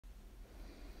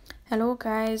Hello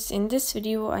guys, in this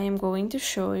video I am going to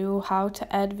show you how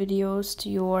to add videos to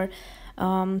your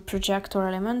projector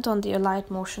element on the Alight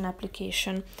Motion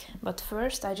application. But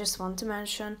first I just want to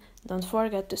mention, don't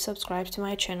forget to subscribe to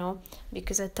my channel,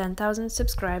 because at 10,000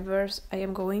 subscribers I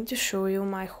am going to show you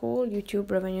my whole YouTube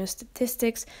revenue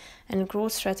statistics and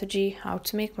growth strategy, how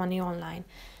to make money online.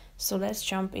 So let's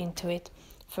jump into it.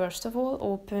 First of all,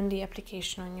 open the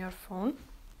application on your phone.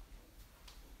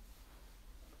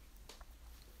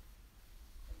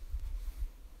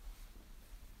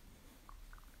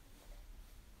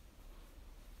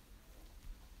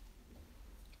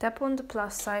 Tap on the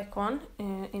plus icon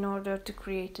in order to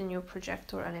create a new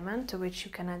projector element to which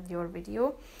you can add your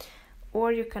video,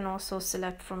 or you can also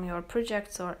select from your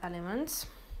projects or elements.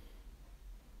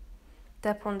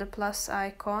 Tap on the plus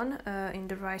icon in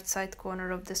the right side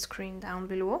corner of the screen down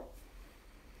below.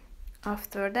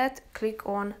 After that, click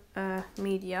on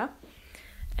media,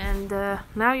 and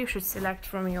now you should select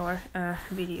from your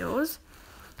videos.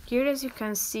 Here, as you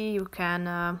can see, you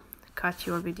can cut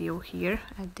your video here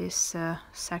at this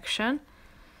section.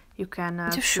 You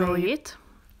can show it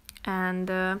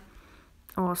and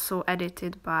also edit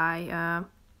it by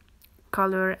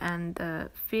color and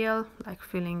fill, like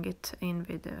filling it in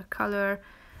with the color,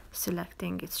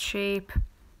 selecting its shape,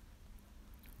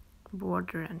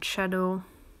 border and shadow,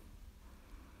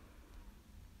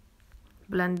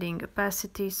 blending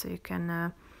opacity, so you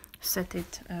can set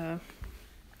it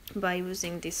by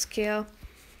using this scale.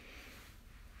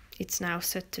 It's now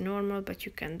set to normal, but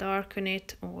you can darken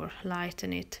it or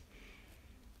lighten it.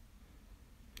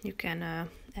 You can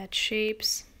add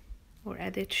shapes or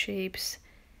edit shapes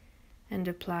and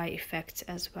apply effects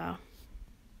as well.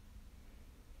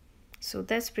 So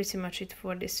that's pretty much it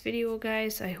for this video,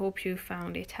 guys. I hope you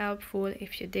found it helpful.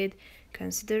 If you did,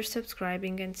 consider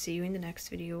subscribing and see you in the next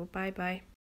video. Bye bye.